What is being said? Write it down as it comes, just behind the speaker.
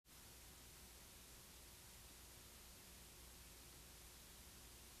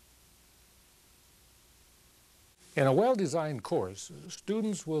In a well-designed course,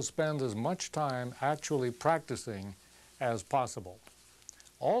 students will spend as much time actually practicing as possible.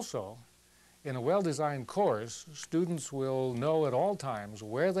 Also, in a well-designed course, students will know at all times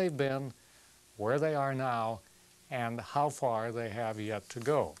where they've been, where they are now, and how far they have yet to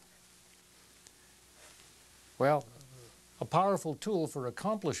go. Well, a powerful tool for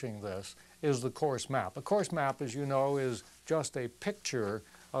accomplishing this is the course map. A course map, as you know, is just a picture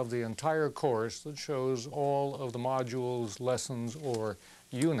of the entire course that shows all of the modules, lessons, or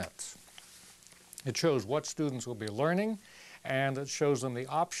units. It shows what students will be learning, and it shows them the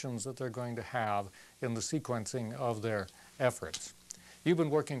options that they're going to have in the sequencing of their efforts. You've been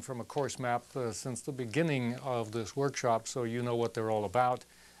working from a course map since the beginning of this workshop, so you know what they're all about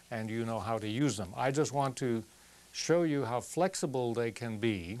and you know how to use them. I just want to show you how flexible they can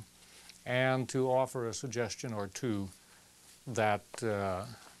be and to offer a suggestion or two that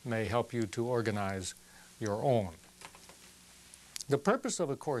may help you to organize your own. The purpose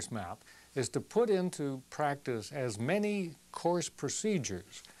of a course map is to put into practice as many course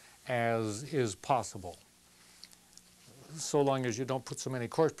procedures as is possible, so long as you don't put so many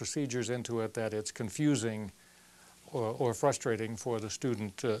course procedures into it that it's confusing or frustrating for the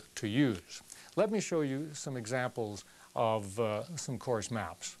student to use. Let me show you some examples of some course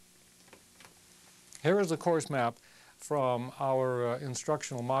maps. Here is a course map from our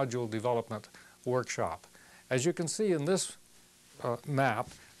instructional module development workshop. As you can see in this map,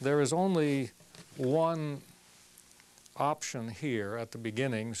 there is only one option here at the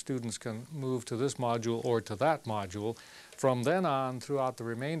beginning. Students can move to this module or to that module. From then on, throughout the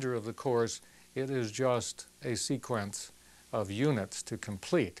remainder of the course, it is just a sequence of units to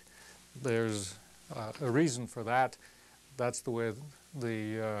complete. There's a reason for that. That's the way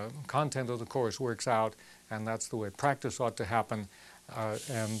the content of the course works out, and that's the way practice ought to happen,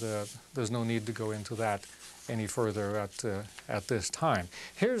 and there's no need to go into that any further at this time.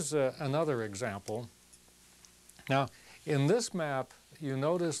 Here's another example. Now, in this map, you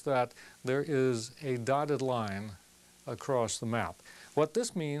notice that there is a dotted line across the map. What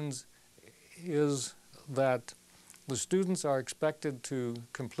this means is that the students are expected to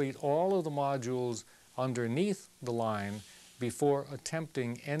complete all of the modules underneath the line before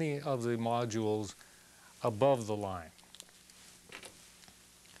attempting any of the modules above the line.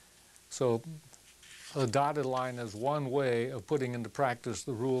 So a dotted line is one way of putting into practice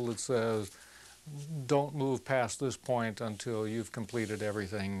the rule that says don't move past this point until you've completed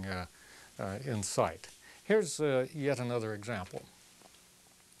everything in sight. Here's yet another example.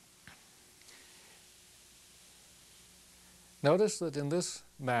 Notice that in this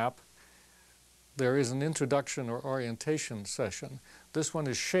map there is an introduction or orientation session. This one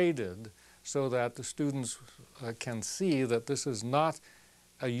is shaded so that the students can see that this is not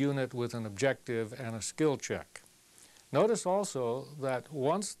a unit with an objective and a skill check. Notice also that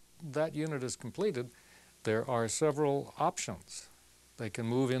once that unit is completed, there are several options. They can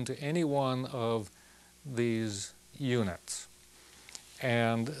move into any one of these units,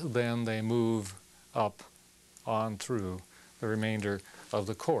 and then they move up on through the remainder of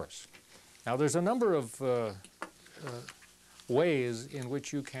the course. Now, there's a number of ways in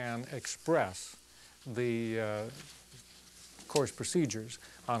which you can express the course procedures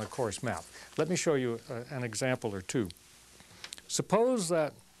on a course map. Let me show you an example or two. Suppose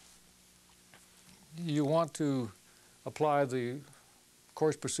that you want to apply the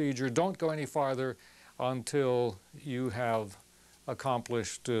course procedure, don't go any farther until you have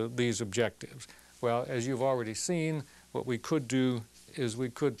accomplished these objectives. Well, as you've already seen, what we could do is we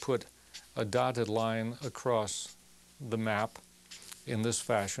could put a dotted line across the map in this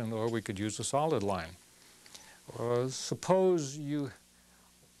fashion, or we could use a solid line. Suppose you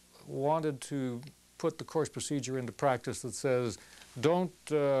wanted to put the course procedure into practice that says don't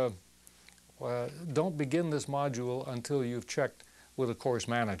begin this module until you've checked with a course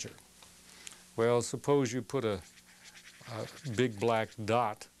manager. Well, suppose you put a big black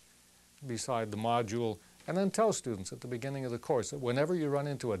dot beside the module and then tell students at the beginning of the course that whenever you run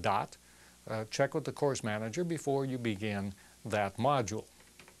into a dot, check with the course manager before you begin that module.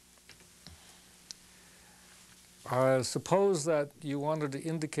 Suppose that you wanted to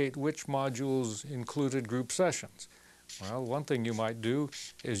indicate which modules included group sessions. Well, one thing you might do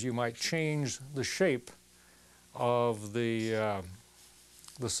is you might change the shape of the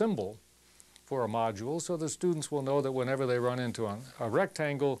symbol for a module so the students will know that whenever they run into a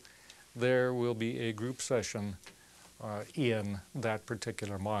rectangle, there will be a group session in that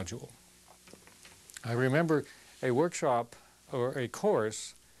particular module. I remember a workshop or a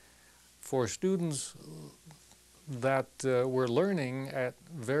course for students that were learning at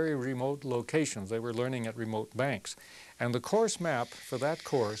very remote locations. They were learning at remote banks. And the course map for that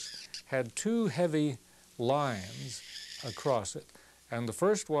course had two heavy lines across it. And the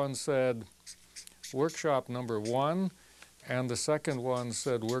first one said workshop number 1, and the second one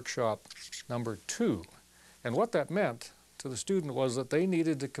said workshop number 2. And what that meant to the student was that they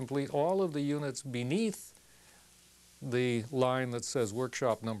needed to complete all of the units beneath the line that says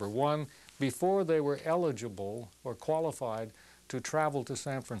workshop number 1 before they were eligible or qualified to travel to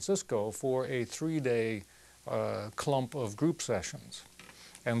San Francisco for a 3-day clump of group sessions.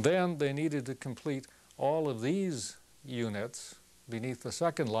 And then they needed to complete all of these units beneath the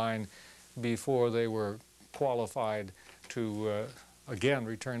second line before they were qualified to again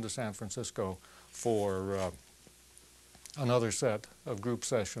return to San Francisco for another set of group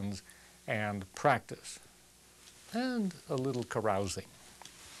sessions and practice and a little carousing.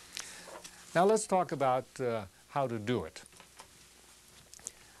 Now let's talk about how to do it.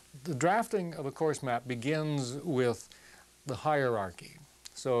 The drafting of a course map begins with the hierarchy.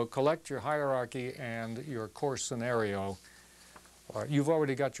 So collect your hierarchy and your course scenario. You've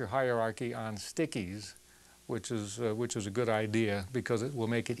already got your hierarchy on stickies, which is a good idea because it will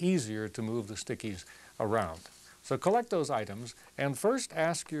make it easier to move the stickies around. So collect those items and first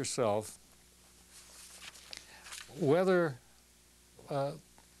ask yourself whether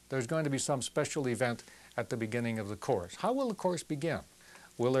there's going to be some special event at the beginning of the course. How will the course begin?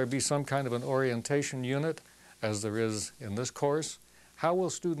 Will there be some kind of an orientation unit, as there is in this course? How will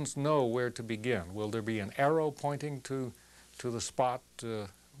students know where to begin? Will there be an arrow pointing to the spot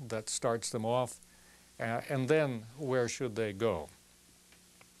that starts them off? And then where should they go?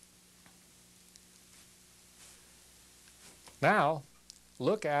 Now,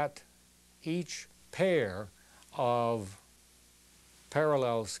 look at each pair of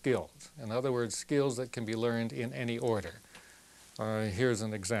parallel skills. In other words, skills that can be learned in any order. Here's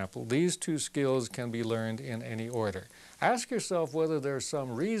an example. These two skills can be learned in any order. Ask yourself whether there's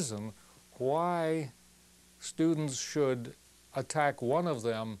some reason why students should attack one of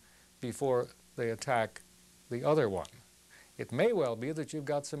them before they attack the other one. It may well be that you've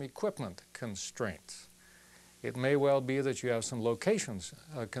got some equipment constraints. It may well be that you have some locations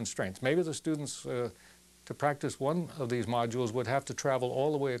constraints. Maybe the students to practice one of these modules would have to travel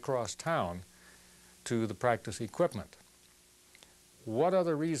all the way across town to the practice equipment. What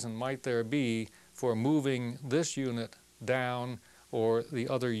other reason might there be for moving this unit down or the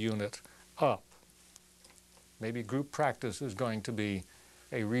other unit up? Maybe group practice is going to be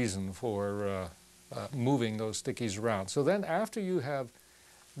a reason for moving those stickies around. So then after you have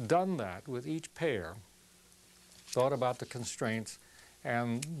done that with each pair, thought about the constraints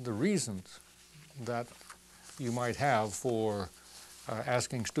and the reasons that you might have for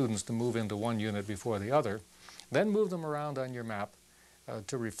asking students to move into one unit before the other, then move them around on your map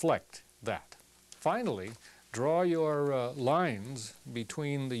to reflect that. Finally, draw your lines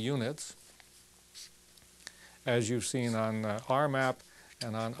between the units, as you've seen on our map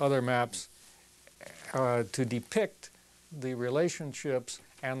and on other maps, to depict the relationships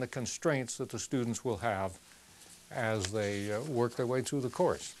and the constraints that the students will have as they work their way through the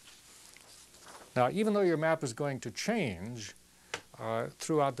course. Now, even though your map is going to change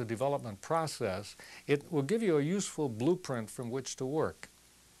throughout the development process, it will give you a useful blueprint from which to work.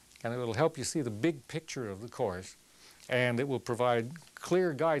 And it will help you see the big picture of the course, and it will provide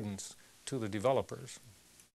clear guidance to the developers.